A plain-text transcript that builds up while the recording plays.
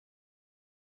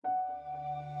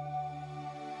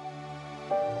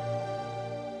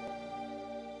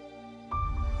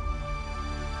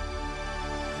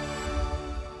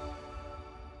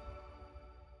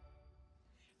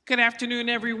Good afternoon,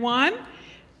 everyone.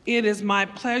 It is my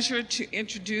pleasure to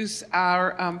introduce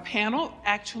our panel.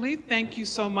 Actually, thank you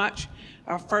so much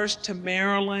first to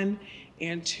Marilyn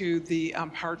and to the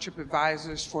Power Trip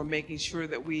advisors for making sure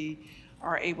that we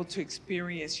are able to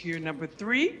experience year number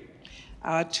 3.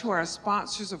 To our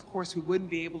sponsors, of course, we wouldn't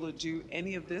be able to do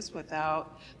any of this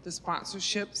without the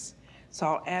sponsorships. So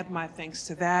I'll add my thanks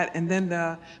to that. And then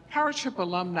the Power Trip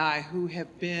alumni who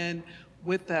have been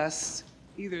with us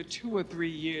either 2 or 3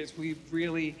 years. We've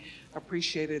really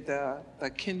appreciated the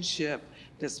kinship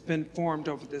that's been formed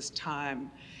over this time.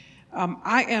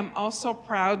 I am also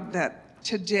proud that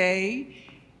today,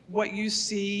 what you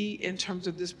see in terms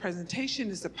of this presentation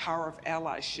is the power of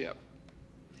allyship.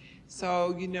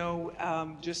 So, you know,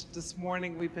 just this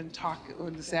morning we've been talking, or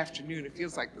this afternoon, it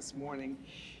feels like this morning,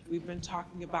 we've been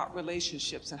talking about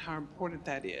relationships and how important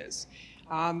that is.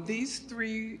 These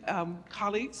 3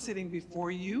 colleagues sitting before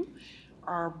you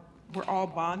we're all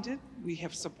bonded. We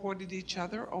have supported each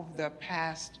other over the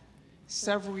past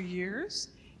several years,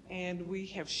 and we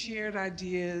have shared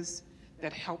ideas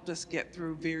that helped us get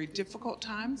through very difficult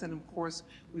times, and of course,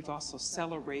 we've also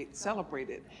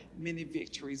celebrated many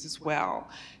victories as well.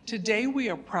 Today, we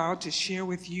are proud to share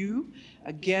with you,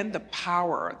 again, the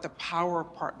power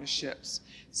of partnerships.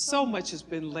 So much has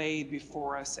been laid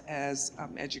before us as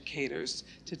educators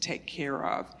to take care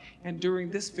of. And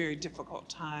during this very difficult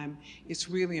time, it's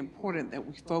really important that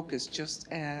we focus, just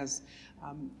as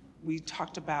we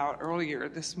talked about earlier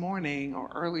this morning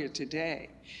or earlier today,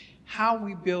 how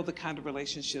we build the kind of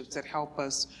relationships that help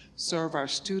us serve our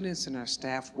students and our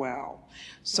staff well.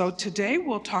 So today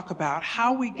we'll talk about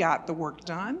how we got the work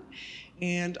done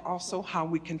and also how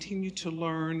we continue to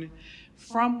learn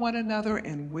from one another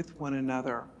and with one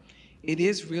another. It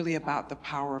is really about the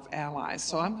power of allies.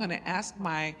 So I'm going to ask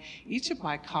each of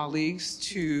my colleagues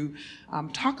to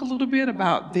talk a little bit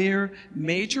about their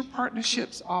major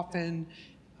partnerships, often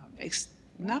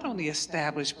not only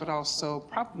established, but also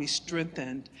probably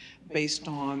strengthened based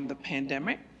on the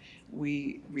pandemic.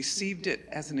 We received it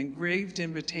as an engraved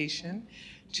invitation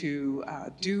to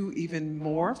do even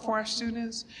more for our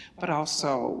students, but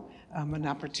also an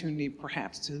opportunity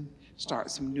perhaps to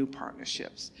start some new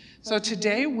partnerships. So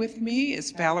today with me is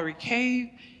Valerie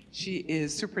Cave. She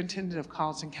is Superintendent of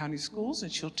Colleton County Schools,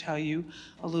 and she'll tell you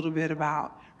a little bit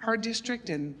about her district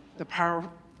and the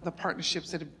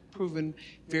partnerships that have proven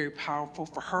very powerful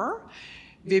for her.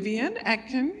 Vivian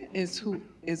Atkin is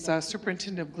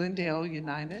Superintendent of Glendale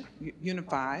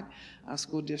Unified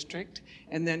School District,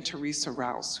 and then Teresa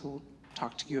Rouse, who will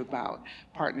talk to you about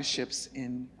partnerships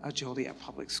in Joliet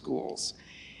Public Schools.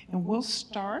 And we'll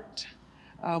start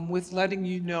with letting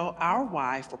you know our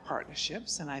why for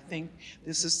partnerships, and I think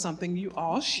this is something you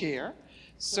all share.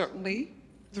 Certainly,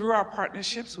 through our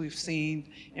partnerships, we've seen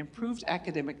improved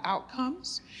academic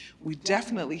outcomes. We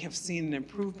definitely have seen an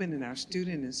improvement in our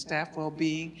student and staff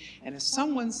well-being. And as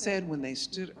someone said when they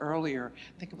stood earlier,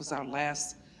 I think it was our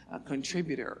last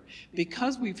contributor,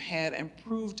 because we've had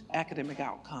improved academic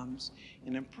outcomes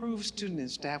and improved student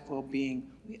and staff well-being,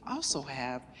 we also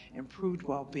have improved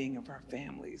well-being of our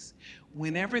families.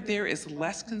 Whenever there is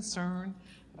less concern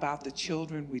about the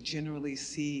children, we generally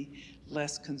see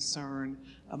less concern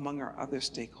among our other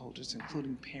stakeholders,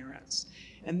 including parents.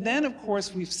 And then, of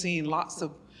course, we've seen lots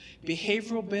of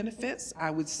behavioral benefits.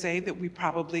 I would say that we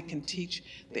probably can teach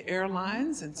the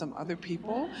airlines and some other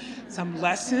people some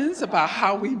lessons about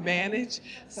how we manage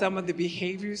some of the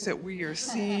behaviors that we are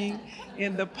seeing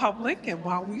in the public. And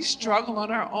while we struggle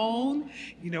on our own,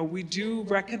 you know, we do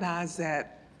recognize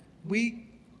that we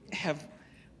have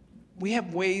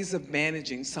ways of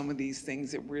managing some of these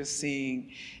things that we're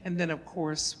seeing. And then, of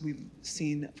course, we've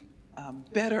seen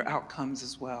better outcomes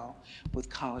as well with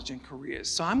college and careers.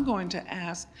 So I'm going to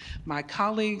ask my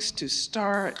colleagues to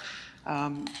start.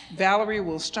 Valerie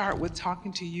will start with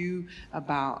talking to you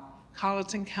about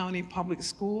Colleton County Public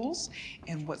Schools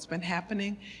and what's been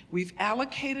happening. We've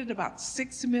allocated about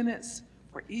 6 minutes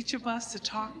for each of us to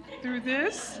talk through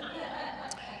this.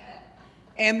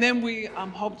 And then we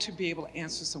hope to be able to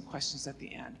answer some questions at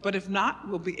the end. But if not,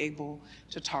 we'll be able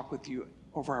to talk with you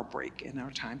over our break in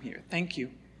our time here. Thank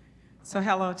you. So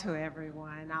hello to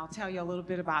everyone. I'll tell you a little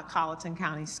bit about Colleton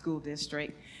County School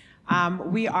District.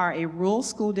 We are a rural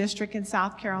school district in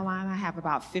South Carolina. I have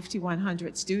about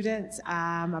 5,100 students,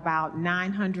 about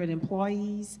 900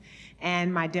 employees,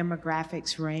 and my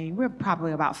demographics range, we're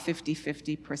probably about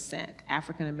 50%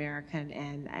 African American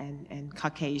and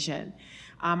Caucasian.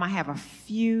 I have a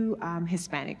few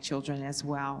Hispanic children as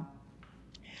well.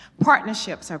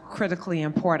 Partnerships are critically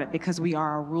important because we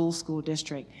are a rural school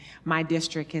district. My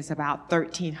district is about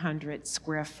 1,300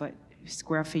 square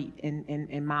feet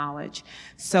in mileage.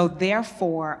 So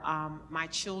therefore, my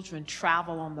children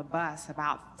travel on the bus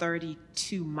about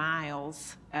 32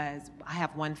 miles. As I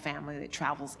have one family that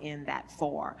travels in that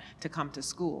far to come to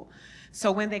school.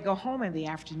 So when they go home in the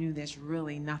afternoon, there's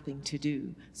really nothing to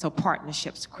do. So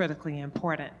partnerships critically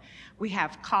important. We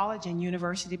have college and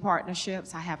university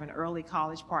partnerships. I have an early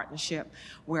college partnership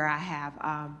where I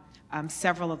have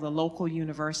several of the local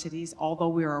universities. Although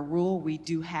we're a rural, we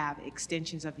do have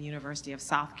extensions of the University of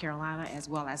South Carolina as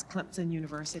well as Clemson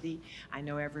University. I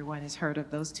know everyone has heard of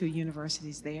those two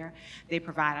universities there. They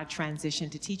provide a transition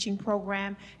to teaching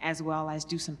program as well as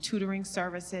do some tutoring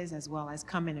services as well as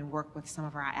come in and work with some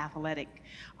of our athletic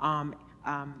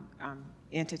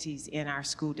entities in our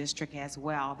school district as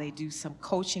well. They do some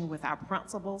coaching with our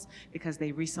principals because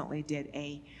they recently did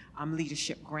a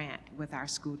leadership grant with our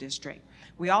school district.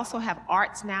 We also have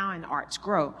Arts Now and Arts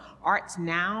Grow. Arts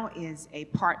Now is a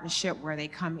partnership where they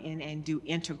come in and do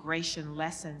integration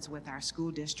lessons with our school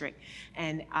district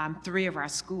and 3 of our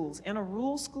schools. In a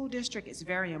rural school district, it's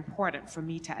very important for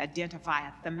me to identify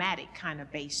a thematic kind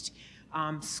of based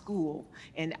school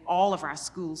in all of our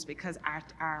schools because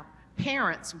our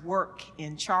parents work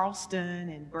in Charleston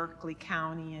and Berkeley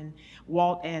County and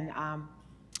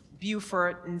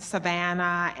Beaufort and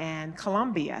Savannah and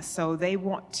Columbia. So they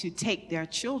want to take their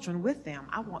children with them.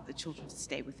 I want the children to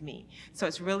stay with me. So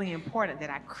it's really important that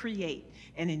I create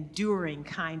an enduring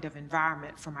kind of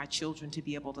environment for my children to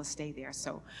be able to stay there.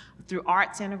 So through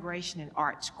Arts Integration and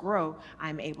Arts Grow,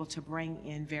 I'm able to bring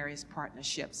in various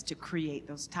partnerships to create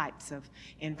those types of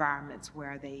environments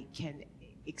where they can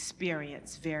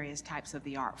experience various types of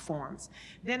the art forms.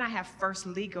 Then I have First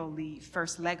Lego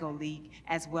League,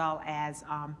 as well as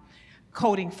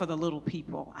Coding for the Little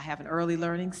People. I have an early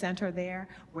learning center there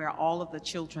where all of the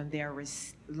children there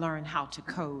learn how to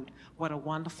code. What a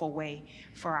wonderful way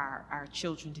for our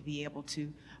children to be able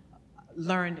to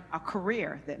learn a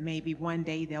career that maybe one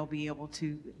day they'll be able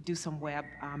to do some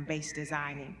web-based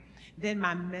designing. Then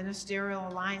my Ministerial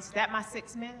Alliance, is that my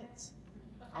 6 minutes?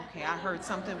 Okay, I heard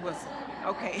something was,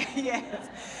 okay, yes.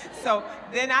 So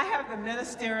then I have the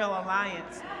Ministerial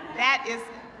Alliance.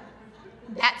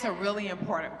 That's a really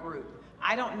important group.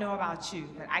 I don't know about you,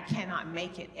 but I cannot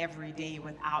make it every day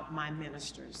without my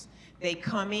ministers. They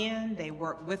come in, they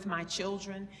work with my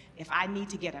children. If I need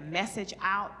to get a message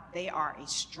out, they are a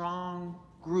strong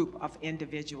group of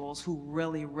individuals who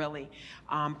really, really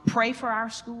pray for our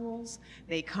schools.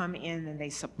 They come in and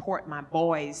they support my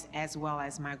boys as well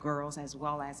as my girls, as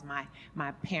well as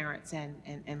my parents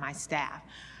and my staff.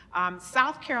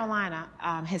 South Carolina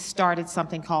has started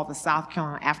something called the South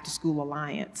Carolina After School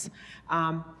Alliance.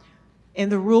 In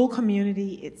the rural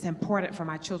community, it's important for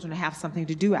my children to have something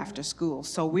to do after school.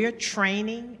 So we're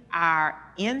training our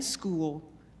in-school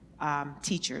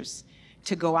teachers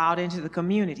to go out into the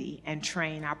community and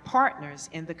train our partners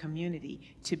in the community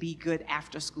to be good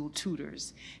after-school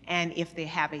tutors. And if they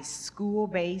have a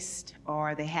school-based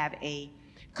or they have a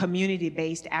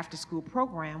community-based after-school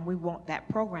program, we want that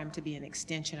program to be an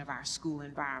extension of our school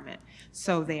environment.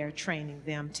 So they are training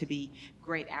them to be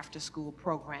great after-school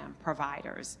program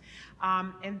providers.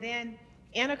 And then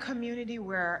in a community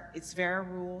where it's very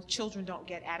rural, children don't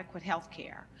get adequate health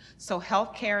care. So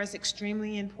health care is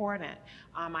extremely important.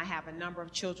 I have a number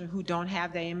of children who don't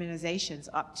have their immunizations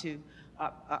up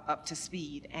to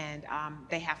speed, and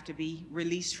they have to be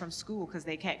released from school because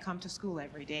they can't come to school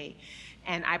every day.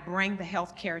 And I bring the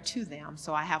health care to them.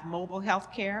 So I have mobile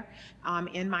health care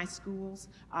in my schools,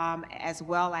 as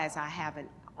well as I have an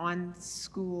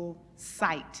on-school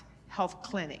site health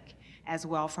clinic as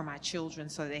well for my children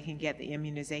so they can get the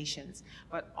immunizations.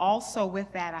 But also with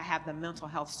that, I have the mental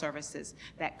health services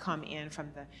that come in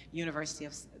from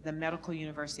the Medical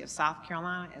University of South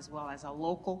Carolina, as well as a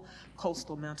local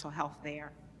coastal mental health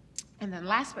there. And then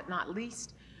last but not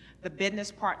least, the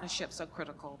business partnerships are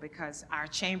critical because our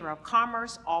Chamber of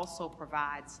Commerce also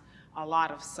provides a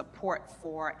lot of support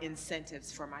for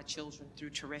incentives for my children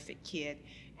through Terrific Kid.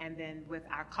 And then with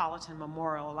our Colleton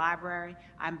Memorial Library,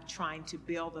 I'm trying to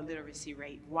build the literacy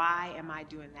rate. Why am I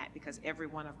doing that? Because every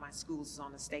one of my schools is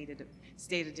on a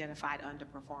state-identified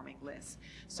underperforming list.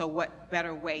 So what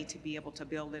better way to be able to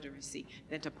build literacy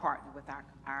than to partner with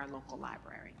our local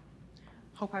library?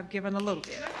 Hope I've given a little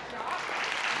bit.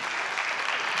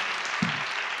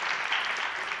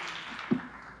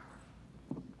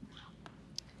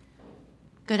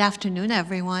 Good afternoon,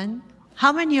 everyone.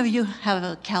 How many of you have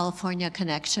a California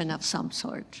connection of some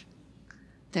sort?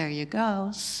 There you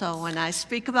go. So when I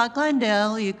speak about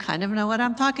Glendale, you kind of know what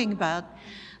I'm talking about.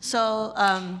 So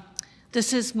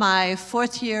this is my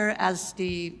 4th year as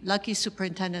the lucky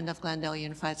superintendent of Glendale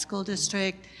Unified School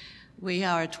District. We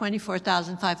are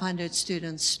 24,500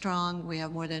 students strong. We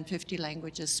have more than 50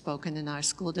 languages spoken in our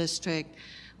school district.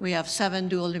 We have 7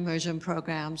 dual immersion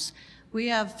programs. We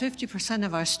have 50%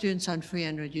 of our students on free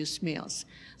and reduced meals.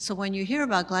 So when you hear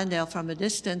about Glendale from a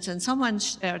distance, and someone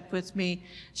shared with me,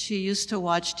 she used to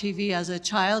watch TV as a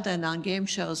child, and on game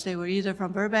shows, they were either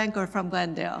from Burbank or from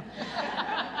Glendale.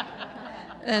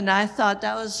 And I thought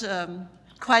that was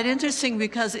quite interesting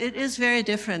because it is very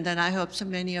different, and I hope so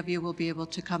many of you will be able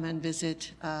to come and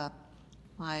visit.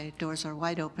 My doors are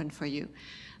wide open for you.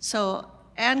 So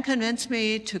Anne convinced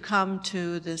me to come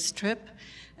to this trip,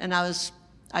 and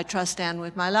I trust Anne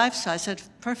with my life, so I said,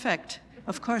 perfect,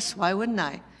 of course, why wouldn't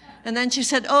I? And then she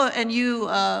said, oh, and you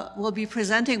will be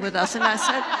presenting with us. And I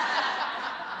said,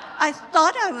 I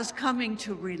thought I was coming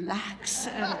to relax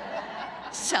and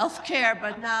self-care,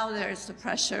 but now there's the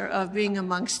pressure of being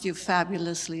amongst you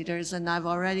fabulous leaders, and I've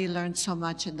already learned so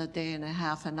much in the day and a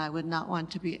half, and I would not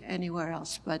want to be anywhere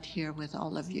else but here with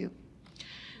all of you.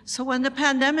 So when the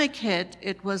pandemic hit,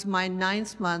 it was my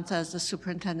 9th month as the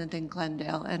superintendent in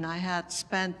Glendale, and I had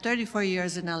spent 34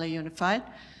 years in LA Unified,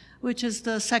 which is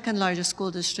the 2nd largest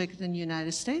school district in the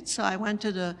United States. So I went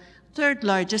to the 3rd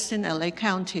largest in LA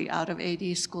County out of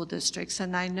 80 school districts.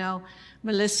 And I know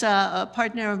Melissa, a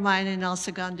partner of mine in El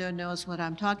Segundo, knows what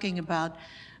I'm talking about.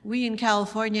 We in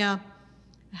California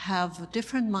have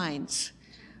different minds.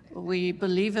 We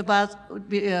believe that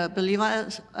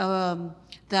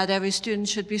every student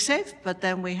should be safe, but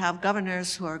then we have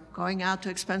governors who are going out to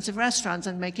expensive restaurants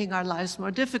and making our lives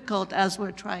more difficult as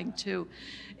we're trying to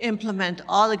implement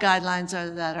all the guidelines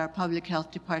that our public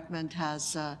health department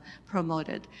has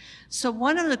promoted. So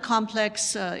one of the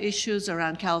complex issues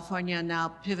around California, now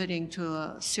pivoting to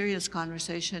a serious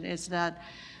conversation, is that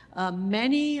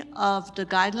many of the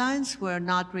guidelines were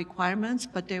not requirements,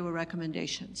 but they were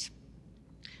recommendations.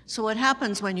 So what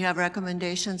happens when you have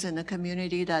recommendations in a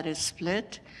community that is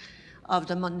split, of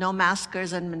the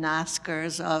no-maskers and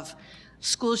maskers, of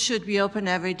schools should be open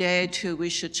every day to we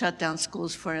should shut down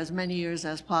schools for as many years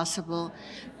as possible?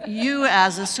 You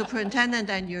as a superintendent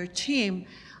and your team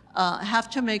have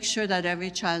to make sure that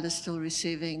every child is still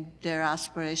receiving their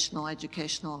aspirational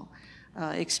educational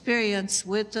experience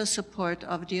with the support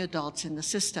of the adults in the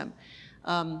system.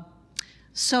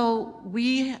 So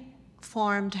we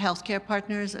formed healthcare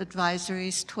partners,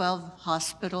 advisories, 12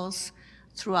 hospitals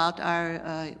throughout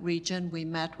our region. We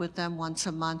met with them once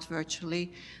a month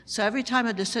virtually. So every time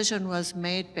a decision was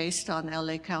made based on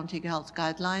LA County health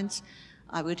guidelines,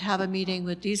 I would have a meeting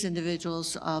with these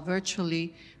individuals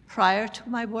virtually prior to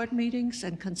my board meetings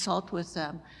and consult with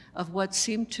them of what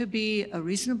seemed to be a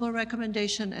reasonable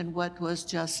recommendation and what was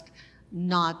just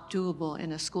not doable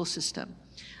in a school system.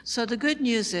 So the good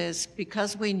news is,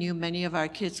 because we knew many of our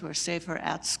kids were safer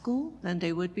at school than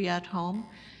they would be at home,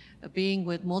 being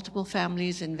with multiple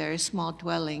families in very small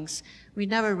dwellings, we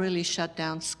never really shut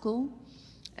down school.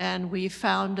 And we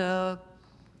found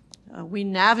we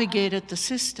navigated the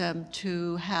system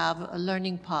to have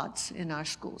learning pods in our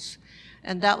schools.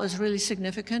 And that was really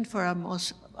significant for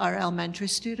our elementary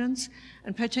students,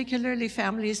 and particularly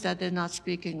families that did not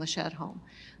speak English at home.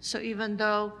 So even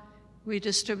though we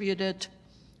distributed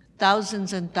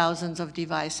thousands and thousands of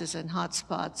devices and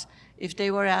hotspots, if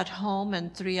they were at home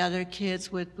and 3 other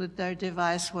kids with their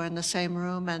device were in the same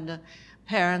room and the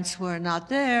parents were not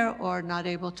there or not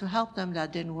able to help them,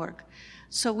 that didn't work.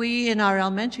 So we in our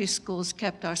elementary schools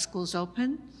kept our schools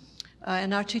open,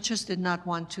 and our teachers did not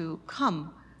want to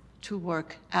come to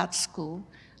work at school.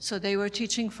 So they were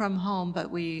teaching from home, but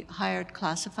we hired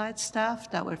classified staff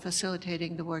that were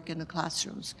facilitating the work in the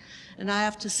classrooms. And I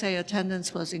have to say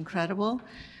attendance was incredible.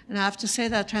 And I have to say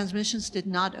that transmissions did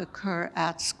not occur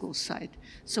at school site.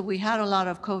 So we had a lot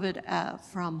of COVID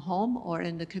from home or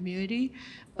in the community,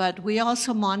 but we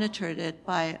also monitored it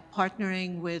by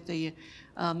partnering with the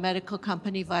medical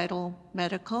company Vital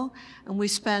Medical, and we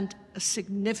spent a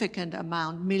significant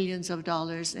amount, millions of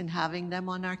dollars, in having them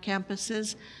on our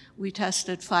campuses. We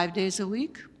tested 5 days a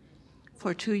week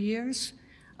for 2 years,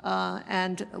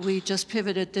 and we just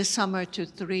pivoted this summer to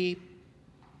 3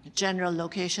 general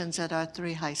locations at our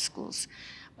 3 high schools.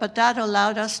 But that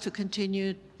allowed us to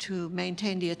continue to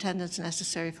maintain the attendance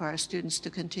necessary for our students to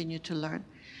continue to learn.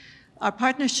 Our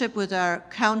partnership with our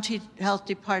county health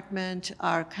department,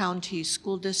 our county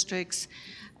school districts,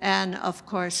 and of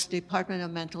course, the Department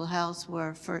of Mental Health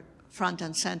were front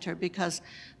and center, because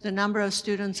the number of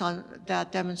students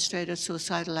that demonstrated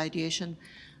suicidal ideation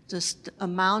The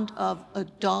amount of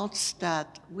adults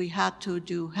that we had to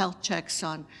do health checks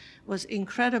on was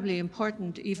incredibly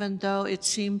important, even though it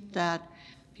seemed that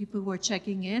people were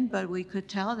checking in, but we could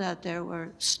tell that they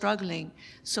were struggling.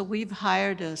 So we've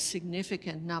hired a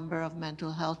significant number of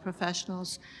mental health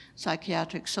professionals,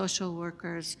 psychiatric social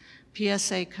workers,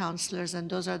 PSA counselors, and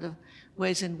those are the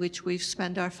ways in which we've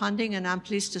spent our funding, and I'm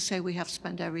pleased to say we have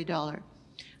spent every dollar.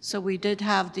 So we did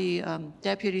have the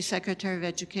Deputy Secretary of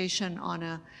Education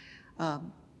on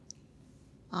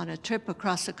a trip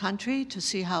across the country to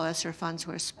see how ESSER funds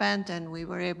were spent, and we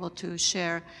were able to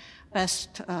share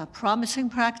best promising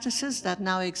practices that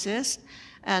now exist.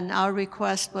 And our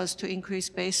request was to increase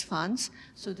base funds.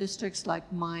 So districts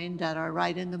like mine that are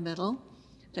right in the middle,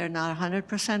 they're not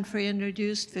 100% free and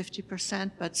reduced,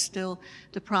 50%, but still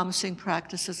the promising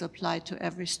practices apply to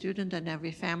every student and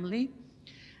every family.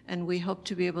 And we hope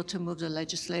to be able to move the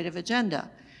legislative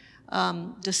agenda.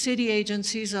 The city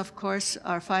agencies, of course,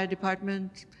 our fire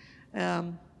department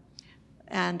and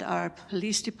our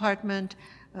police department,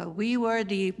 we were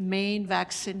the main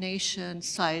vaccination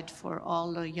site for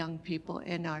all the young people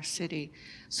in our city.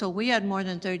 So we had more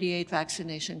than 38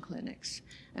 vaccination clinics,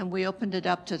 and we opened it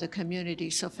up to the community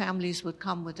so families would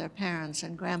come with their parents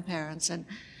and grandparents. And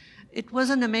it was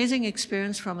an amazing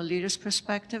experience from a leader's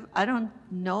perspective. I don't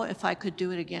know if I could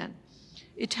do it again.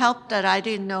 It helped that I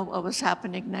didn't know what was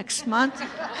happening next month.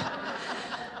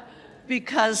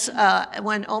 Because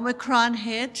when Omicron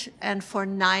hit, and for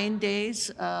 9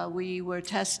 days, we were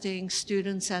testing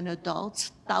students and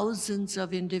adults, thousands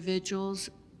of individuals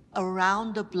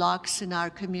around the blocks in our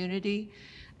community,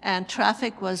 and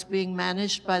traffic was being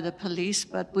managed by the police,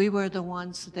 but we were the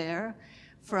ones there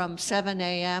from 7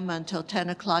 a.m. until 10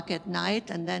 o'clock at night,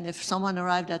 and then if someone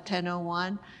arrived at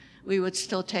 10:01, we would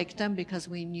still take them because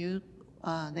we knew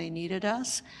they needed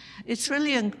us. It's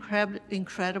really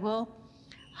incredible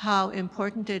how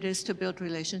important it is to build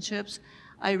relationships.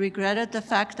 I regretted the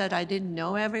fact that I didn't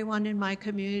know everyone in my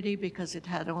community because it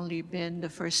had only been the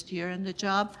first year in the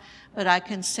job, but I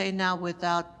can say now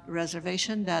without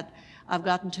reservation that I've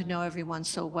gotten to know everyone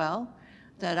so well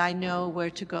that I know where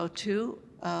to go to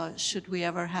should we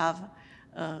ever have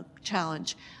a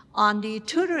challenge. On the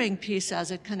tutoring piece as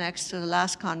it connects to the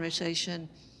last conversation,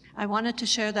 I wanted to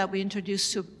share that we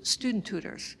introduced student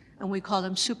tutors, and we call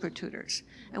them super tutors.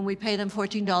 And we pay them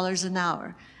 $14 an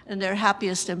hour. And they're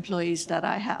happiest employees that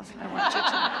I have, I want you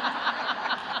to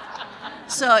know.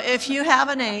 So if you have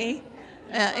an A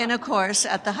in a course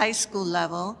at the high school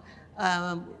level,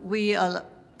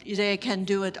 they can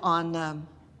do it on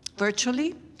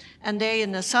virtually. And they,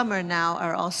 in the summer now,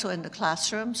 are also in the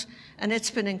classrooms. And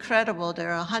it's been incredible.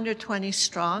 There are 120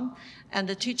 strong, and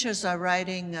the teachers are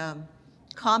writing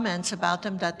comments about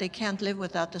them that they can't live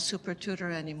without the super tutor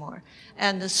anymore.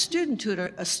 And the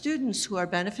students who are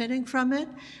benefiting from it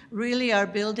really are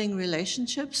building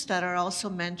relationships that are also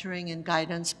mentoring and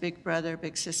guidance, big brother,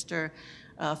 big sister,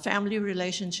 family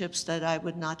relationships that I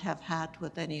would not have had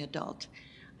with any adult.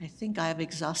 I think I've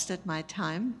exhausted my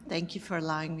time. Thank you for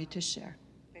allowing me to share.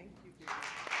 Thank you.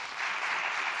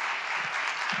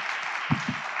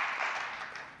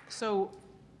 So,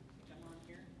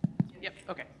 yep,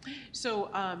 okay.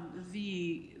 So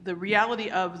the reality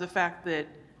of the fact that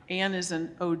Ann is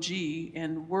an OG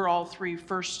and we're all three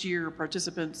first-year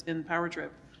participants in Power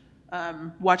Trip.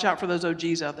 Watch out for those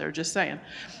OGs out there, just saying.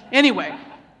 Anyway,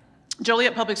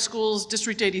 Joliet Public Schools,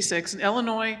 District 86. In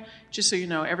Illinois, just so you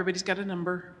know, everybody's got a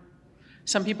number.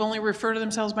 Some people only refer to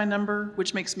themselves by number,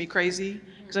 which makes me crazy,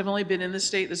 because I've only been in this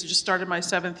state. This has just started my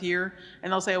 7th year.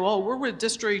 And they'll say, well, we're with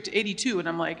District 82. And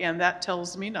I'm like, and that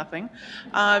tells me nothing.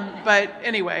 But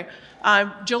anyway,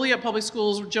 Joliet Public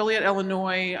Schools, Joliet,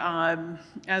 Illinois,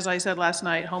 as I said last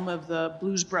night, home of the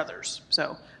Blues Brothers.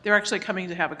 So they're actually coming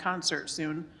to have a concert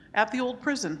soon at the old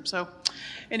prison. So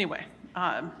anyway,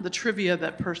 the trivia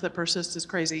that persists is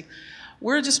crazy.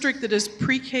 We're a district that is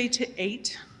pre-K to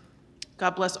 8.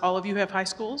 God bless all of you who have high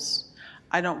schools.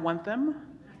 I don't want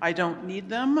them. I don't need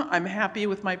them. I'm happy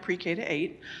with my pre-K to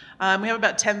 8. We have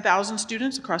about 10,000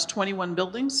 students across 21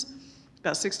 buildings,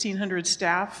 about 1,600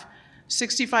 staff,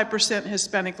 65%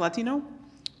 Hispanic Latino,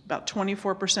 about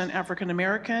 24% African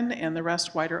American, and the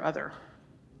rest white or other.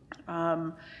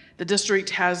 The district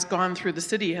has gone through, the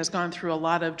city has gone through a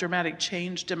lot of dramatic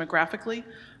change demographically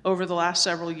over the last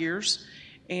several years,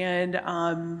 and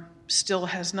still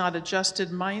has not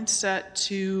adjusted mindset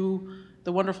to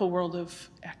the wonderful world of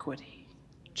equity,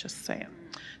 just saying.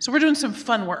 So we're doing some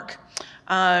fun work.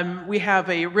 We have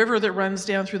a river that runs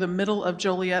down through the middle of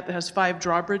Joliet that has 5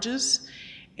 drawbridges,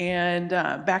 And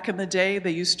back in the day, they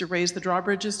used to raise the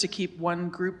drawbridges to keep one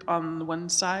group on one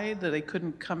side, that they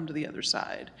couldn't come to the other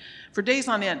side. For days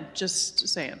on end, just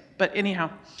saying. But anyhow,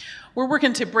 we're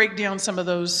working to break down some of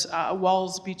those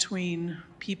walls between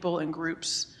people and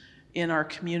groups in our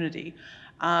community.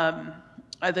 I'm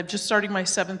just starting my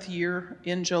 7th year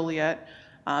in Joliet.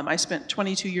 I spent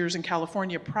 22 years in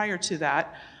California prior to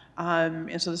that.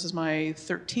 And so this is my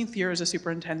 13th year as a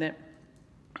superintendent.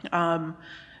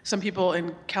 Some people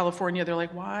in California, they're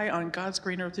like, why on God's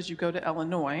green earth did you go to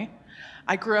Illinois?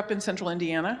 I grew up in central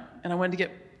Indiana, and I wanted to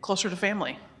get closer to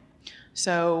family.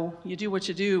 So you do what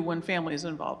you do when family is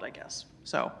involved, I guess.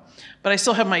 So, but I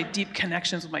still have my deep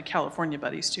connections with my California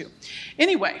buddies too.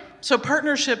 Anyway, so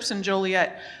partnerships in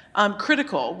Joliet,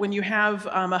 critical when you have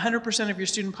 100% of your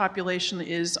student population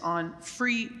is on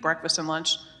free breakfast and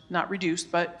lunch, not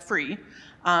reduced, but free.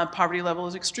 Poverty level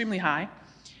is extremely high.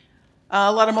 A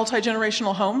lot of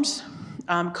multi-generational homes.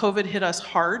 COVID hit us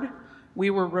hard. We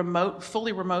were remote,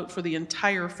 fully remote for the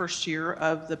entire first year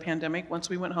of the pandemic. Once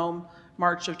we went home,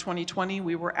 March of 2020,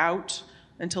 we were out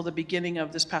until the beginning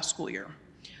of this past school year.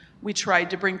 We tried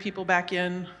to bring people back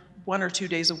in 1 or 2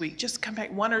 days a week. Just come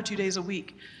back 1 or 2 days a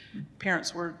week.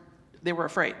 Parents were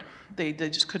afraid. They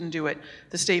just couldn't do it.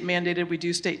 The state mandated we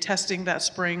do state testing that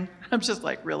spring. I'm just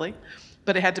like, really?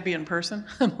 But it had to be in person.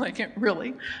 I'm like,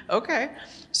 really? Okay.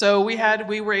 So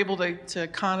we were able to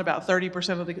con about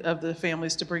 30% of the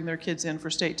families to bring their kids in for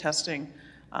state testing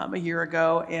a year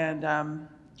ago, and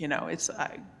it's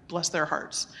bless their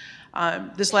hearts.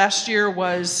 This last year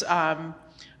was,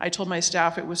 I told my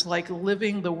staff it was like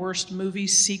living the worst movie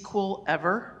sequel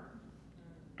ever.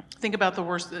 Think about the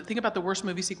worst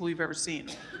movie sequel you've ever seen.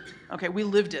 Okay, we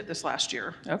lived it this last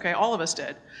year. Okay, all of us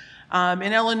did.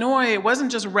 In Illinois, it wasn't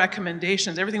just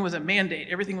recommendations. Everything was a mandate.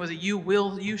 Everything was a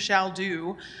you shall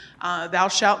do, thou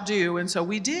shalt do. And so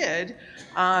we did,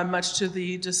 much to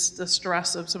the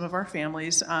stress of some of our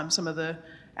families, some of the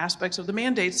aspects of the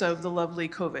mandates of the lovely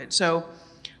COVID. So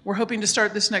we're hoping to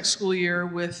start this next school year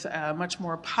with a much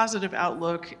more positive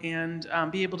outlook and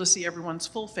be able to see everyone's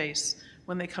full face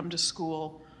when they come to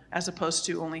school, as opposed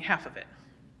to only half of it.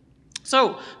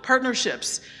 So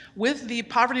partnerships. With the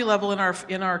poverty level in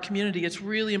our community, it's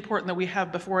really important that we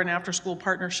have before and after school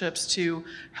partnerships to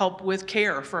help with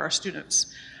care for our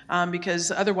students,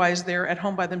 because otherwise they're at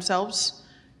home by themselves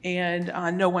and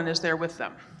no one is there with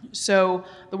them. So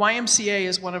the YMCA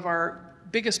is one of our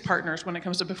biggest partners when it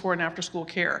comes to before and after school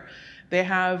care. They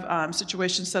have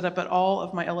situations set up at all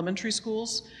of my elementary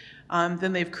schools.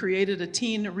 Then they've created a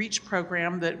teen reach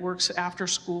program that works after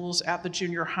schools at the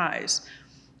junior highs.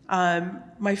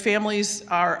 My families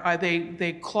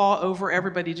they claw over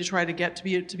everybody to try to get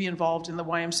to be involved in the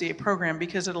YMCA program,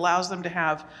 because it allows them to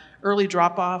have early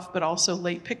drop-off but also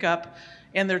late pickup,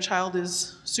 and their child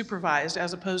is supervised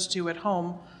as opposed to at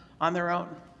home on their own.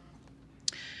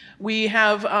 We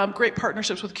have great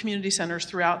partnerships with community centers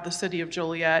throughout the city of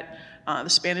Joliet. The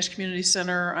Spanish Community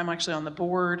Center, I'm actually on the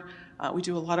board. We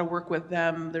do a lot of work with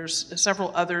them. There's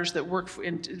several others that work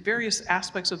in various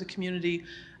aspects of the community.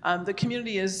 The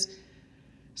community is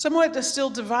somewhat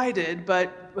still divided,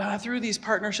 but through these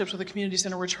partnerships with the community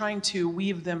center, we're trying to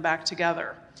weave them back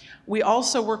together. We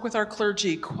also work with our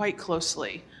clergy quite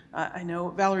closely. I know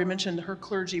Valerie mentioned her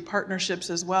clergy partnerships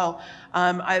as well.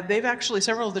 They've actually,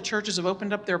 several of the churches have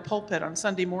opened up their pulpit on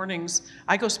Sunday mornings.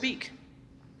 I go speak.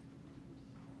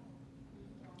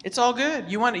 It's all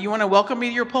good. You want to welcome me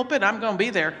to your pulpit? I'm going to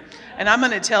be there. And I'm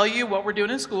going to tell you what we're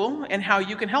doing in school and how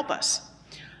you can help us.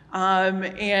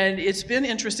 And it's been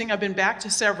interesting. I've been back to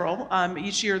several.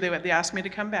 Each year they ask me to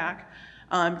come back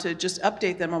to just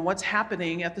update them on what's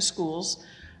happening at the schools.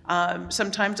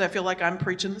 Sometimes I feel like I'm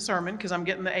preaching the sermon because I'm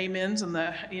getting the amens and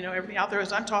the everything out there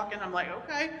as I'm talking. I'm like,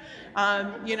 okay,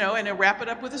 and I wrap it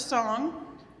up with a song.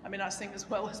 I may not sing as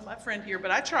well as my friend here,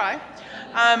 but I try.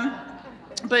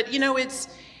 But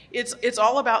it's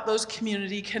all about those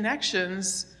community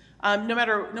connections. No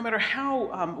matter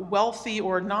how wealthy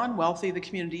or non-wealthy the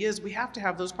community is, we have to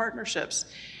have those partnerships.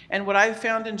 And what I've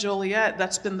found in Joliet,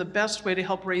 that's been the best way to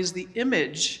help raise the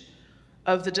image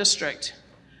of the district.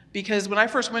 Because when I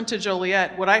first went to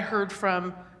Joliet, what I heard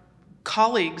from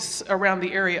colleagues around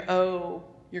the area, oh,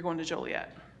 you're going to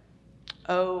Joliet.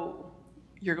 Oh,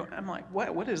 you're going. I'm like,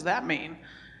 what does that mean?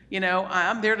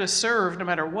 I'm there to serve no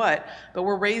matter what, but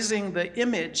we're raising the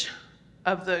image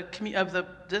of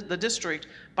the district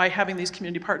by having these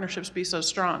community partnerships be so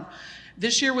strong.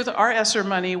 This year with our ESSER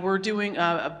money, we're doing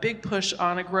a big push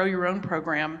on a Grow Your Own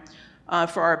program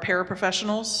for our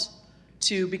paraprofessionals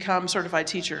to become certified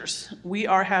teachers. We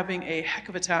are having a heck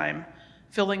of a time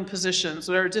filling positions.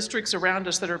 There are districts around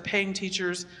us that are paying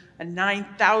teachers a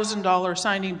 $9,000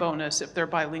 signing bonus if they're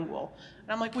bilingual.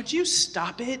 And I'm like, would you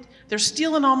stop it? They're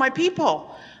stealing all my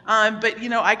people. But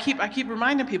I keep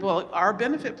reminding people our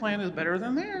benefit plan is better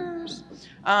than theirs.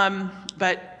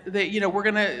 But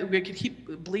we could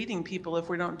keep bleeding people if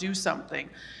we don't do something.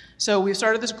 So we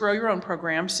started this Grow Your Own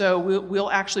program. So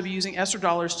we'll actually be using ESSER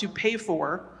dollars to pay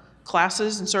for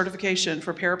classes and certification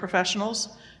for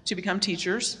paraprofessionals to become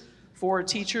teachers, for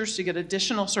teachers to get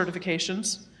additional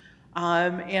certifications.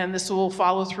 And this will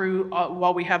follow through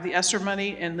while we have the ESSER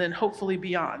money and then hopefully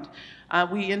beyond.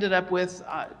 We ended up with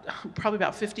probably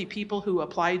about 50 people who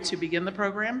applied to begin the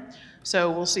program. So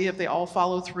we'll see if they all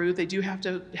follow through. They do have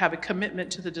to have a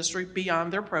commitment to the district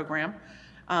beyond their program.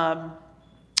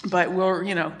 But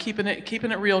we're keeping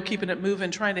it real, keeping it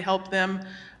moving, trying to help them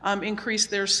increase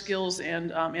their skills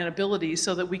and abilities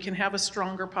so that we can have a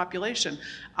stronger population.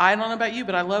 I don't know about you,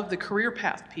 but I love the career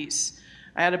path piece.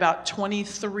 I had about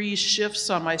 23 shifts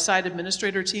on my site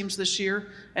administrator teams this year,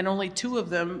 and only 2 of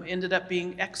them ended up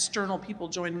being external people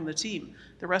joining the team.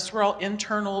 The rest were all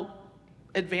internal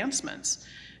advancements.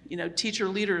 Teacher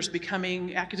leaders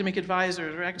becoming academic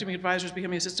advisors, or academic advisors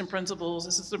becoming assistant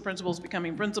principals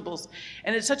becoming principals.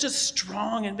 And it's such a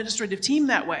strong administrative team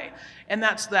that way. And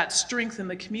that's that strength in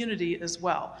the community as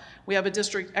well. We have a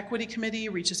district equity committee,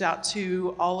 reaches out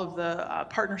to all of the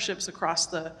partnerships across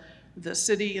the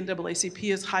city.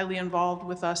 NAACP is highly involved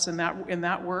with us in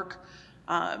that work.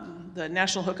 The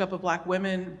National Hookup of Black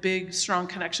Women, big, strong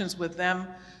connections with them.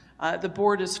 The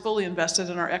board is fully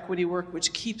invested in our equity work,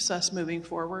 which keeps us moving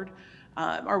forward.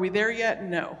 Are we there yet?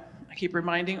 No. I keep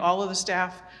reminding all of the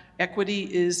staff,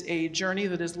 equity is a journey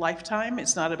that is lifetime.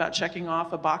 It's not about checking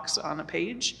off a box on a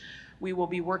page. We will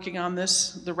be working on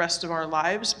this the rest of our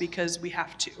lives because we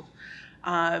have to.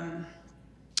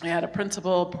 I had a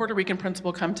Puerto Rican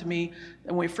principal come to me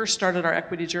when we first started our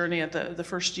equity journey at the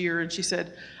first year, and she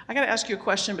said, I gotta ask you a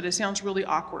question, but it sounds really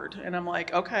awkward. And I'm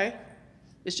like, okay.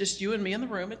 It's just you and me in the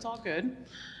room, it's all good.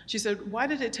 She said, why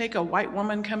did it take a white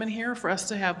woman coming here for us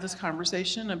to have this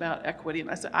conversation about equity? And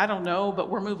I said, I don't know, but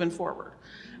we're moving forward.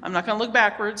 I'm not gonna look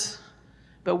backwards,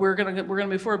 but we're gonna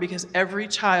move forward because every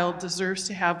child deserves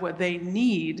to have what they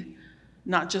need,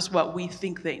 not just what we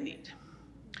think they need.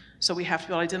 So we have to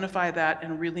be able to identify that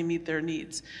and really meet their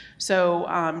needs. So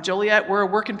Joliet, we're a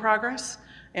work in progress,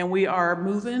 and we are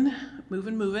moving.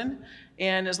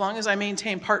 And as long as I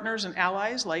maintain partners and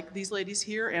allies like these ladies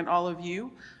here and all of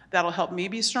you, that'll help me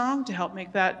be strong to help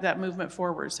make that movement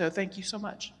forward. So thank you so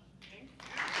much.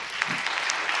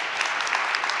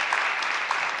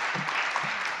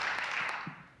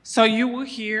 So you will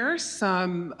hear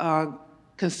some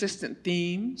consistent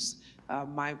themes.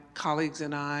 My colleagues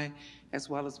and I, as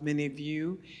well as many of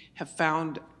you, have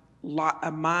found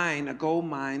a gold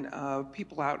mine of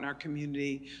people out in our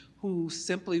community who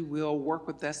simply will work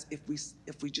with us if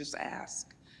we just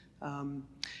ask.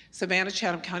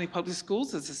 Savannah-Chatham County Public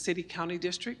Schools is a city-county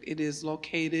district. It is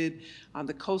located on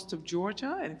the coast of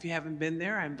Georgia, and if you haven't been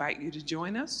there, I invite you to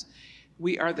join us.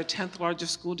 We are the 10th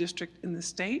largest school district in the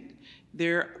state.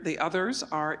 The others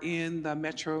are in the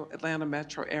Atlanta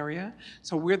metro area.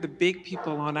 So we're the big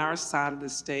people on our side of the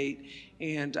state.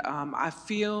 And I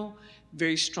feel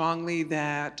very strongly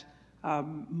that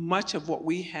much of what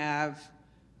we have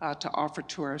to offer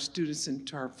to our students and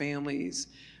to our families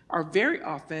are very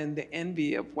often the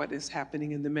envy of what is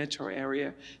happening in the metro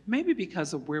area, maybe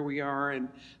because of where we are and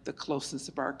the closeness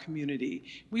of our community.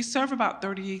 We serve about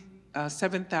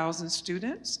 37,000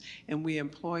 students, and we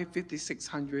employ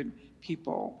 5,600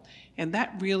 people. And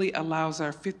that really allows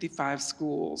our 55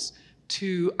 schools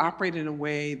to operate in a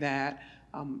way that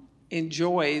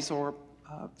enjoys or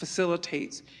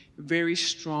facilitates very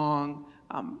strong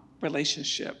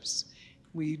relationships.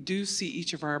 We do see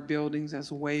each of our buildings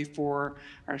as a way for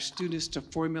our students to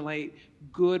formulate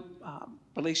good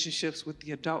relationships with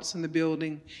the adults in the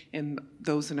building and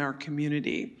those in our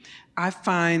community. I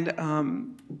find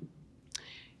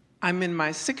I'm in my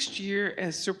 6th year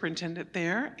as superintendent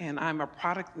there, and I'm a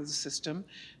product of the system,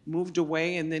 moved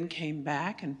away and then came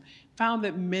back and found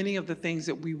that many of the things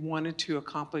that we wanted to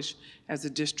accomplish as a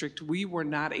district, we were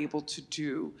not able to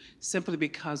do simply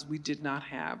because we did not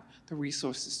have the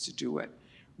resources to do it.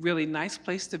 Really nice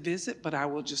place to visit, but I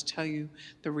will just tell you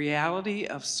the reality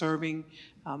of serving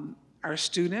our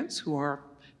students, who are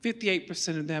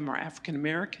 58% of them are African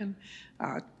American,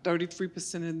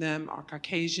 33% of them are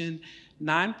Caucasian,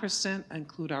 9%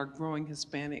 include our growing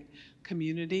Hispanic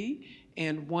community.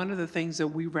 And one of the things that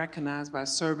we recognize by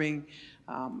serving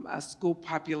a school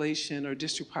population or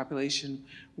district population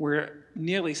where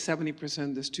nearly 70%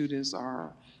 of the students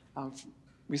are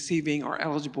receiving or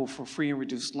eligible for free and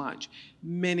reduced lunch.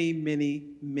 Many, many,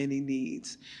 many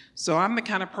needs. So I'm the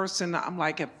kind of person, I'm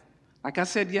like I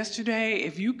said yesterday,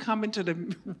 if you come into the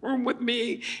room with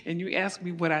me and you ask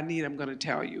me what I need, I'm going to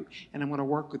tell you, and I'm going to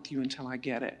work with you until I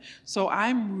get it. So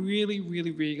I'm really,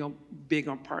 really, really big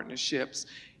on partnerships.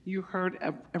 You heard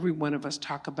every one of us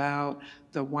talk about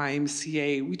the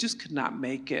YMCA. We just could not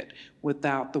make it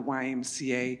without the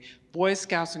YMCA. Boy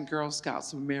Scouts and Girl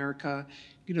Scouts of America,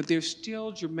 you know, they're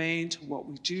still germane to what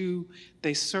we do.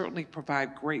 They certainly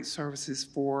provide great services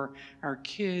for our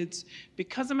kids.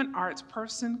 Because I'm an arts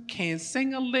person, can't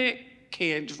sing a lick,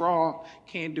 can't draw,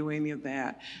 can't do any of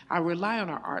that. I rely on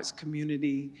our arts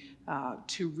community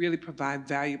to really provide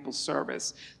valuable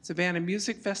service. Savannah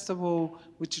Music Festival,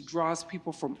 which draws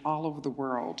people from all over the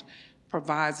world,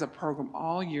 provides a program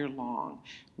all year long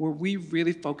where we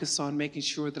really focus on making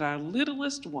sure that our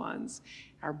littlest ones,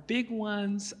 our big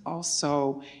ones,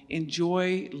 also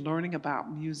enjoy learning about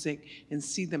music and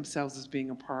see themselves as being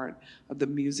a part of the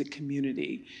music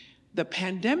community. The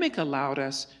pandemic allowed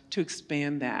us to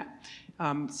expand that.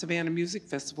 Savannah Music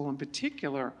Festival in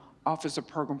particular offers a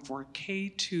program for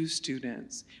K-2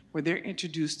 students where they're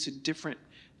introduced to different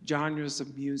genres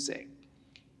of music.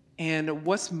 And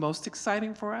what's most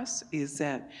exciting for us is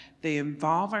that they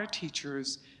involve our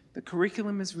teachers, the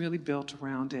curriculum is really built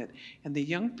around it, and the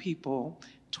young people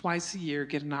twice a year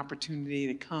get an opportunity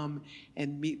to come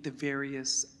and meet the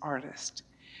various artists.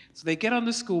 So they get on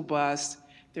the school bus,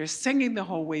 they're singing the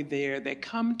whole way there, they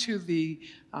come to the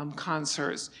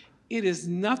concerts. It is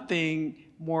nothing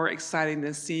more exciting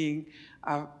than seeing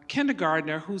a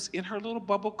kindergartner who's in her little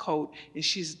bubble coat and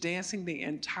she's dancing the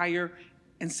entire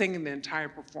and singing the entire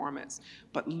performance,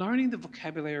 but learning the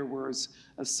vocabulary words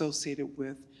associated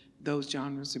with those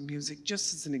genres of music,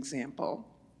 just as an example.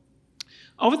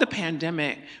 Over the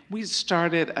pandemic, we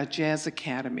started a jazz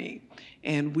academy,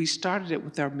 and we started it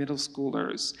with our middle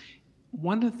schoolers.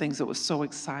 One of the things that was so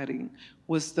exciting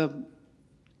was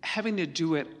having to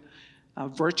do it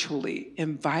virtually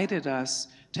invited us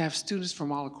to have students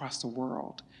from all across the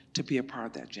world to be a part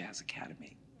of that jazz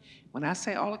academy. When I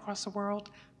say all across the world,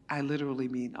 I literally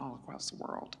mean all across the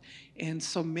world. And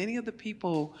so many of the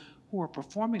people who are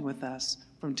performing with us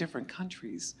from different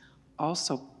countries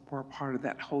also were a part of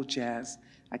that whole jazz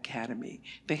academy.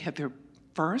 They had their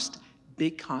first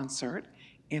big concert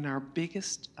in our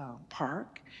biggest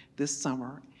park this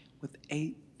summer with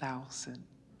 8,000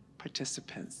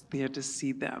 participants there to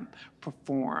see them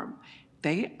perform.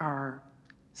 They are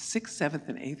 6th, 7th,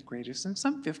 and 8th graders, and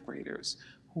some 5th graders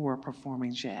who are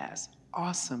performing jazz.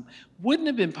 Awesome. Wouldn't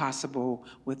have been possible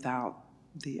without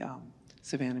the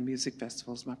Savannah Music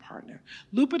Festival as my partner.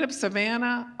 Loop It Up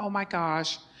Savannah, oh my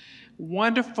gosh,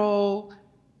 wonderful,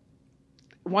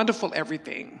 wonderful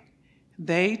everything.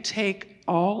 They take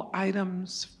all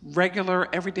items, regular,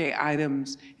 everyday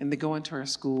items, and they go into our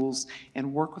schools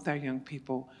and work with our young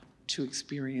people to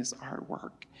experience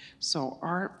artwork. So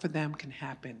art for them can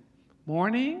happen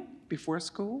morning, before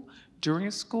school,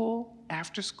 during school,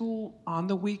 after school, on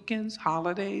the weekends,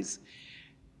 holidays.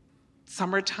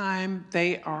 Summertime,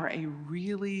 they are a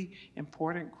really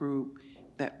important group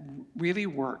that really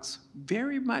works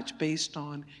very much based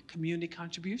on community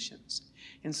contributions.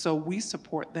 And so we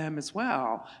support them as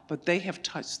well, but they have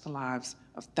touched the lives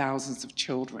of thousands of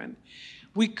children.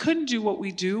 We couldn't do what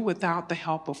we do without the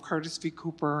help of Curtis V.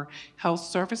 Cooper Health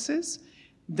Services.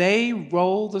 They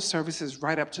roll the services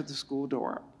right up to the school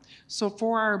door. So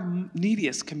for our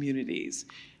neediest communities,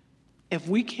 if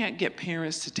we can't get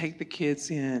parents to take the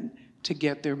kids in to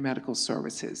get their medical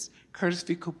services, Curtis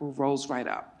V. Cooper rolls right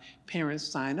up. Parents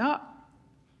sign up.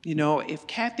 You know, if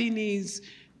Kathy needs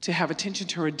to have attention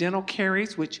to her dental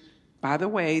caries, which, by the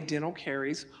way, dental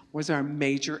caries was our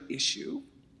major issue,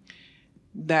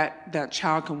 that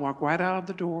child can walk right out of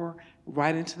the door,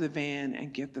 right into the van,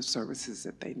 and get the services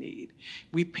that they need.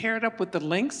 We paired up with the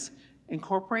Links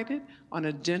Incorporated on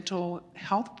a dental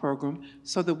health program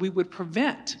so that we would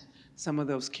prevent some of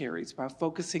those caries by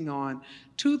focusing on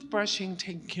toothbrushing,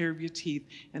 taking care of your teeth,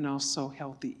 and also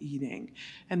healthy eating.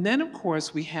 And then, of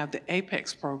course, we have the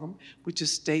APEX program, which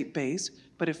is state-based,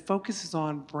 but it focuses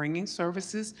on bringing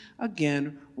services,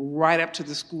 again, right up to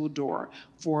the school door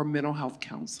for mental health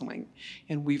counseling.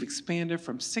 And we've expanded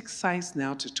from 6 sites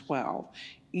now to 12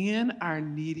 in our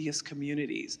neediest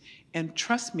communities. And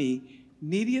trust me,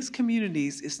 neediest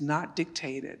communities is not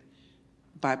dictated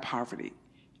by poverty.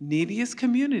 Neediest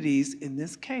communities, in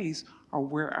this case, are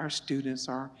where our students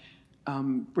are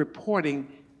reporting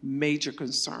major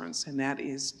concerns, and that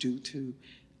is due to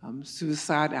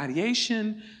suicide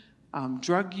ideation,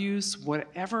 drug use,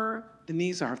 whatever the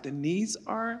needs are. If the needs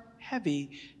are heavy,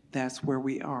 that's where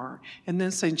we are. And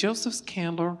then St. Joseph's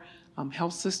Candler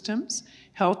Health Systems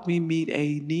helped me meet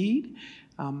a need.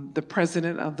 The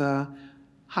president of the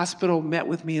hospital met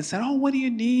with me and said, "Oh, what do you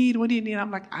need? What do you need?"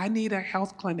 I'm like, "I need a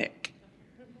health clinic.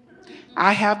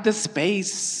 I have the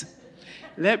space.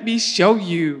 Let me show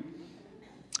you."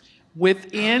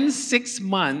 Within 6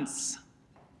 months,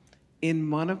 in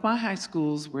one of my high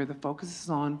schools where the focus is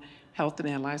on health and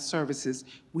allied services,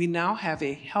 we now have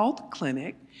a health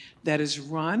clinic that is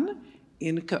run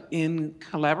in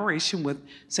collaboration with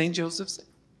St. Joseph's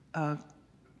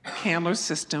Candler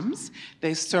Systems.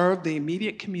 They serve the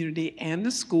immediate community and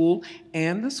the school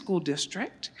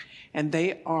district, and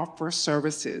they offer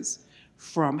services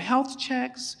from health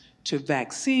checks to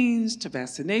vaccines to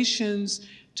vaccinations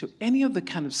to any of the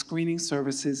kind of screening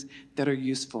services that are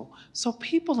useful. So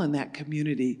people in that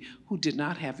community who did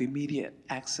not have immediate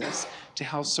access to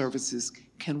health services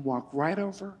can walk right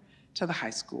over to the high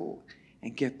school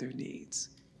and get their needs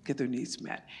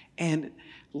met. And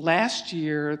last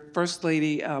year, First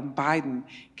Lady Biden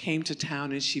came to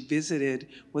town and she visited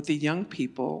with the young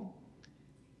people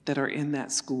that are in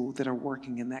that school, that are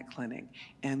working in that clinic.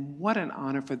 And what an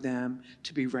honor for them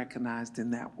to be recognized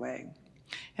in that way.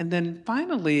 And then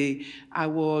finally, I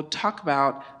will talk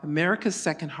about America's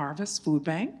Second Harvest Food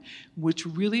Bank, which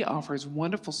really offers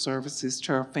wonderful services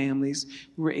to our families.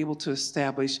 We were able to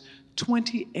establish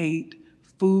 28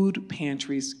 food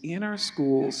pantries in our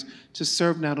schools to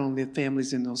serve not only the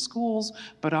families in those schools,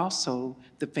 but also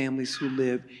the families who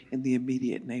live in the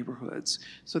immediate neighborhoods.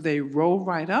 So they roll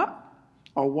right up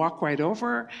or walk right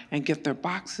over and get their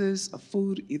boxes of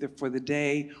food either for the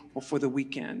day or for the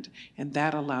weekend. And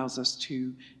that allows us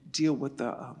to deal with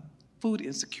the food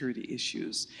insecurity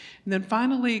issues. And then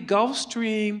finally,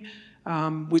 Gulfstream,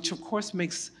 which of course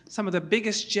makes some of the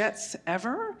biggest jets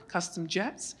ever, custom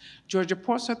jets. Georgia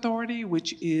Ports Authority,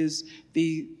 which is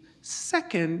the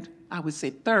second, I would say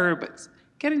third, but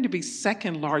getting to be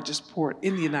second largest port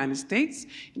in the United States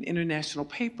in international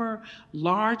paper,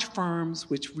 large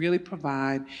firms which really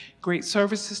provide great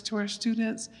services to our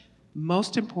students,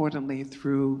 most importantly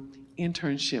through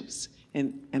internships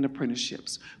and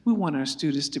apprenticeships. We want our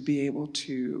students to be able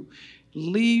to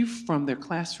leave from their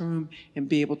classroom and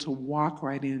be able to walk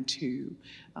right into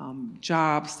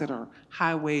jobs that are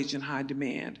high wage and high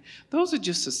demand. Those are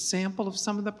just a sample of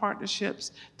some of the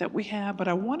partnerships that we have, but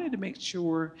I wanted to make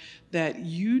sure that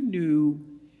you knew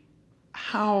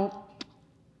how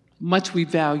much we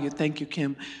value, thank you,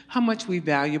 Kim, how much we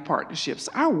value partnerships.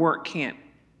 Our work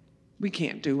we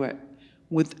can't do it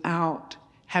without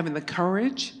having the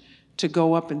courage to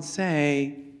go up and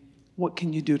say, what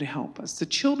can you do to help us? The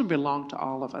children belong to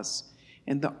all of us.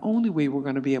 And the only way we're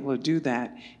going to be able to do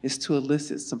that is to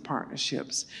elicit some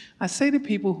partnerships. I say to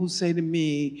people who say to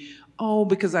me, oh,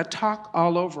 because I talk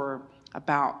all over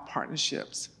about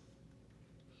partnerships.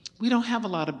 We don't have a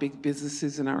lot of big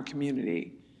businesses in our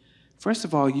community. First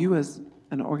of all, you as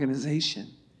an organization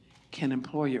can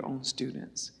employ your own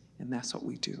students, and that's what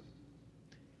we do.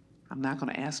 I'm not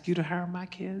going to ask you to hire my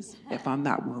kids if I'm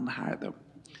not willing to hire them.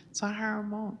 So I hire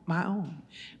my own.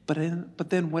 But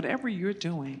then whatever you're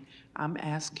doing, I'm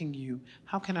asking you,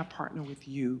 how can I partner with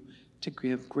you to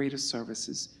give greater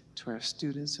services to our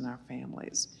students and our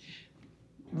families?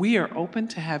 We are open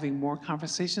to having more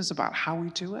conversations about how we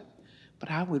do it, but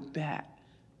I would bet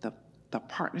the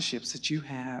partnerships that you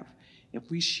have, if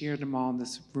we shared them all in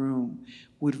this room,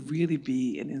 would really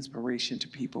be an inspiration to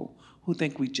people who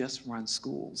think we just run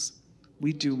schools.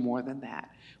 We do more than that.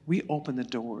 We open the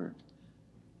door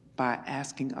by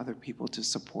asking other people to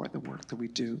support the work that we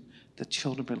do. The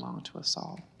children belong to us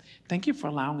all. Thank you for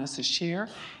allowing us to share.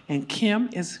 And Kim,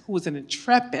 who is an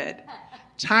intrepid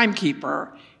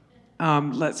timekeeper,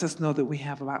 lets us know that we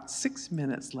have about 6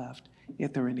 minutes left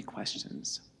if there are any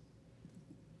questions.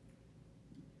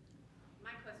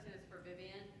 My question is for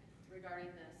Vivian regarding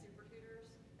the super tutors,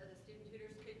 the student tutors.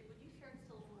 Would you share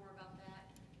just a little more about that?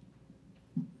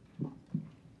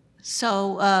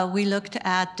 So we looked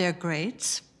at their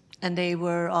grades, and they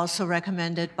were also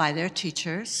recommended by their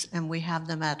teachers, and we have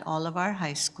them at all of our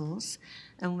high schools.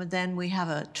 And then we have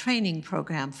a training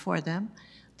program for them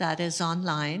that is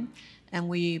online, and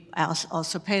we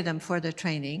also pay them for the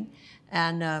training.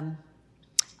 And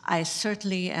I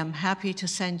certainly am happy to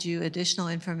send you additional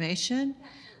information.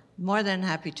 More than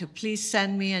happy to. Please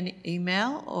send me an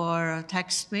email or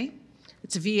text me.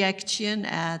 It's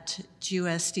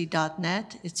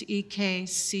vxian@gusd.net. It's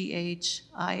EKCHIAN.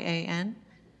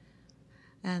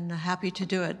 And happy to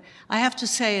do it. I have to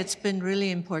say it's been really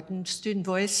important. Student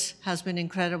voice has been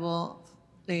incredibly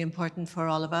critically important for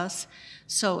all of us.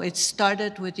 So it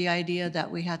started with the idea that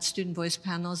we had student voice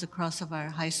panels across of our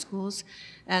high schools,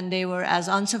 and they were as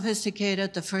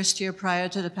unsophisticated the first year prior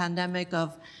to the pandemic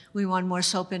of we want more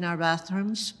soap in our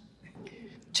bathrooms,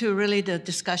 to really the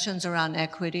discussions around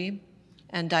equity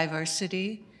and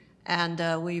diversity. And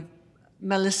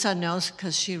Melissa knows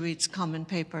because she reads common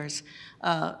papers,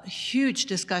 huge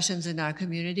discussions in our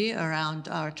community around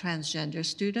our transgender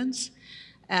students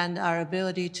and our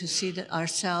ability to see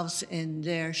ourselves in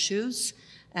their shoes,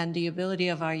 and the ability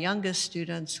of our youngest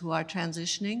students who are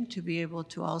transitioning to be able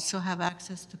to also have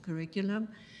access to curriculum.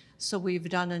 So we've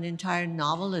done an entire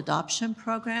novel adoption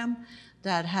program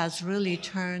that has really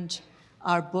turned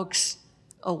our books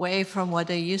away from what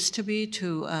they used to be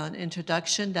to an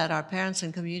introduction that our parents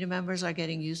and community members are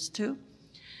getting used to.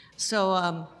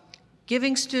 So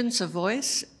giving students a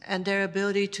voice and their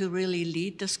ability to really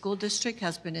lead the school district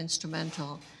has been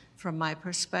instrumental from my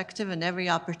perspective, and every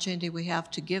opportunity we have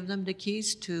to give them the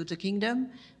keys to the kingdom,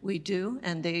 we do,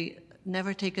 and they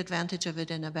never take advantage of it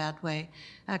in a bad way.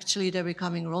 Actually, they're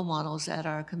becoming role models at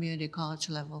our community college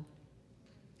level.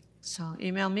 So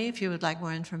email me if you would like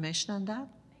more information on that.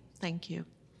 Thank you.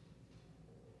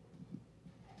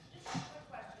 Just a quick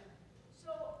question.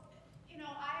 So, you know,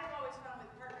 I have always found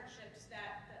with partnerships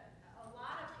that a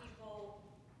lot of people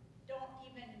don't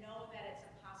even know that it's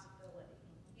a possibility.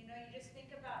 You know, you just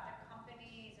think about the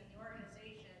companies and the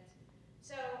organizations.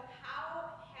 So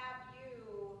how have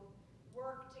you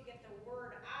worked to get the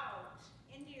word out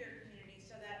into your community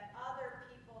so that other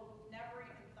people who've never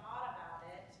even thought about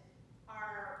it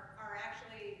are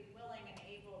actually willing and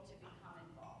able to become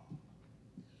involved?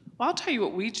 Well, I'll tell you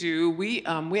what we do. We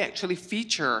actually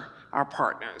feature our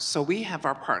partners. So we have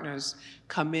our partners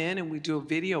come in and we do a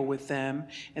video with them,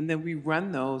 and then we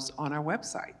run those on our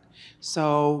website.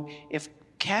 So if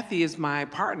Kathy is my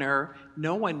partner,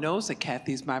 no one knows that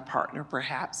Kathy is my partner,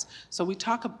 perhaps. So we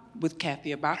talk with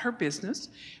Kathy about her business,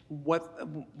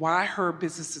 why her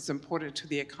business is important to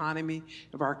the economy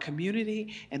of our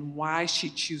community, and why she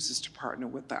chooses to partner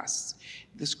with us.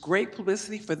 There's great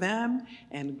publicity for them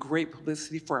and great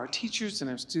publicity for our teachers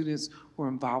and our students who are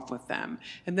involved with them.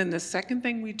 And then the second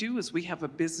thing we do is we have a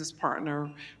business partner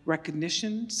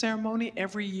recognition ceremony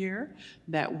every year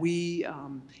that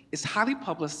is highly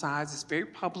publicized, it's very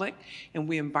public, and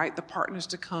we invite the partners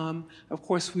to come. Of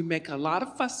course, we make a lot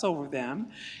of fuss over them,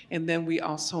 and then we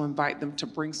also invite them to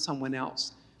bring someone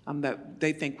else that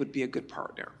they think would be a good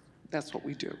partner. That's what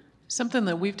we do. Something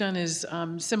that we've done is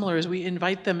similar, is we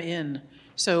invite them in.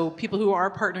 So people who are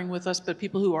partnering with us, but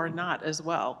people who are not as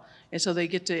well. And so they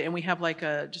get to, and we have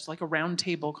just like a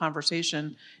roundtable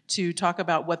conversation to talk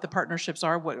about what the partnerships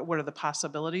are, what are the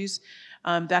possibilities.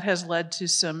 That has led to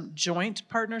some joint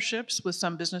partnerships with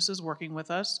some businesses working with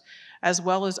us, as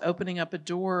well as opening up a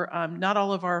door. Not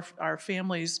all of our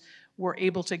families were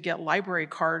able to get library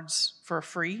cards for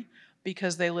free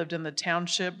because they lived in the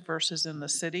township versus in the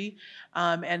city,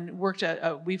 and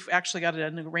we've actually got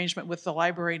an arrangement with the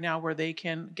library now where they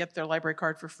can get their library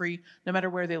card for free no matter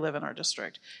where they live in our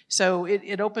district. So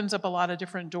it opens up a lot of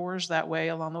different doors that way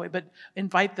along the way, but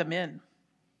invite them in.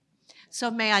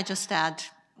 So may I just add,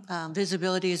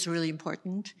 visibility is really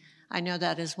important. I know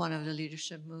that is one of the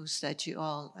leadership moves that you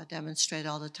all demonstrate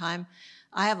all the time.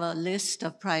 I have a list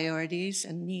of priorities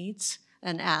and needs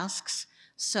and asks.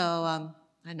 So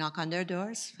I knock on their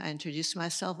doors, I introduce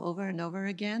myself over and over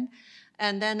again,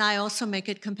 and then I also make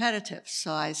it competitive.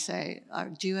 So I say, our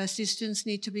GUSD students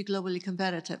need to be globally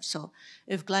competitive. So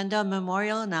if Glendale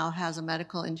Memorial now has a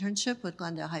medical internship with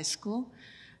Glendale High School,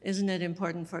 isn't it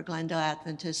important for Glendale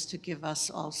Adventists to give us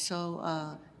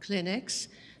also clinics?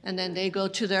 And then they go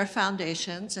to their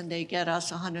foundations and they get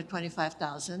us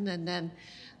 $125,000, and then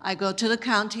I go to the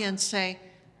county and say,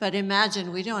 but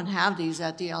imagine we don't have these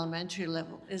at the elementary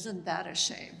level. Isn't that a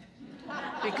shame?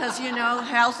 Because, you know,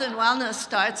 health and wellness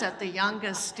starts at the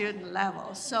youngest student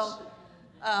level. So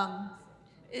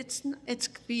it's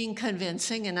being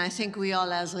convincing, and I think we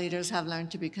all as leaders have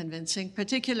learned to be convincing,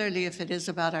 particularly if it is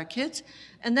about our kids.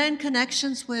 And then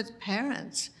connections with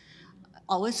parents.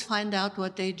 Always find out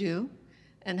what they do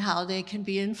and how they can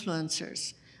be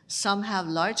influencers. Some have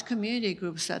large community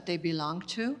groups that they belong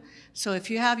to. So if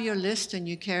you have your list and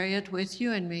you carry it with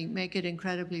you and make it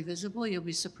incredibly visible, you'll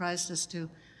be surprised as to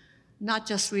not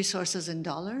just resources in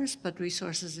dollars, but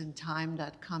resources in time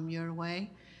that come your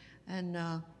way. And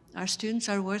our students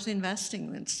are worth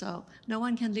investing in. So no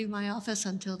one can leave my office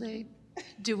until they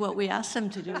do what we ask them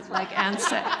to do, like Ann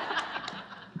said.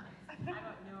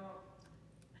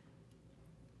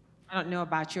 I don't know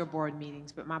about your board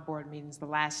meetings, but my board meetings the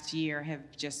last year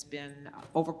have just been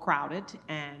overcrowded,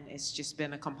 and it's just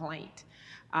been a complaint.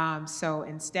 So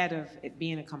instead of it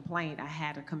being a complaint, I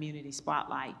had a community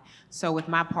spotlight. So with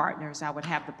my partners, I would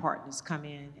have the partners come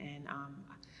in and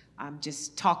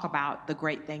just talk about the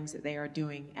great things that they are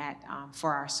doing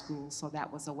for our schools. So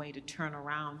that was a way to turn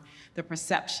around the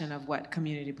perception of what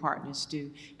community partners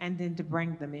do, and then to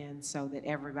bring them in so that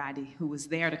everybody who was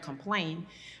there to complain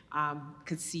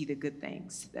could see the good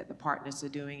things that the partners are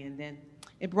doing. And then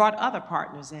it brought other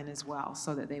partners in as well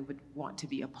so that they would want to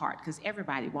be a part, because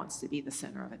everybody wants to be the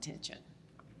center of attention.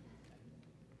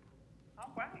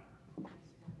 All right.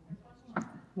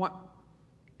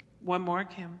 One more,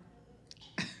 Kim.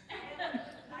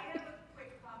 I have a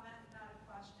quick comment, not a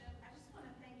question. I just want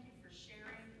to thank you for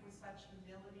sharing with such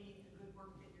humility the good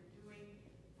work that you're doing.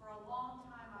 For a long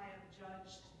time, I have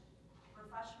judged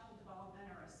professional development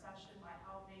or a session by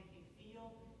how it made me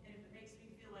feel. And if it makes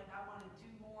me feel like I want to do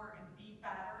more and be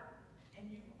better, and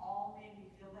you all made me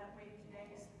feel that way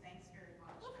today, so thanks very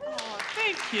much. Oh,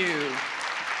 thank you.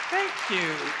 Thank you.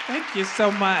 Thank you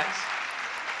so much.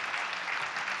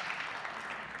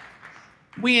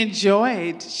 We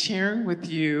enjoyed sharing with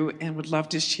you and would love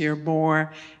to share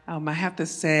more. I have to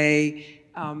say,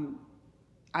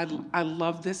 I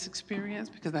love this experience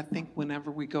because I think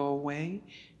whenever we go away,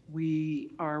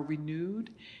 we are renewed.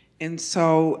 And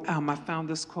so I found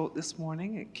this quote this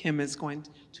morning, and Kim is going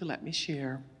to let me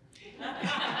share.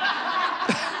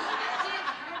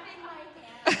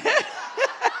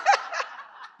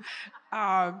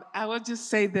 I will just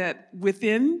say that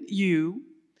within you,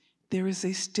 there is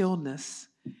a stillness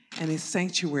and a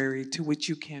sanctuary to which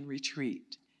you can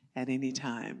retreat at any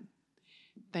time.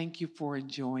 Thank you for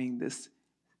enjoying this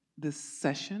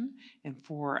session, and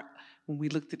for when we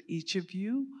looked at each of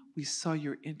you, we saw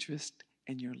your interest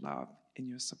and your love and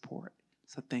your support.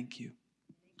 So thank you.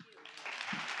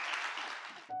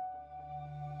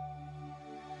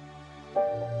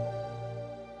 Thank you.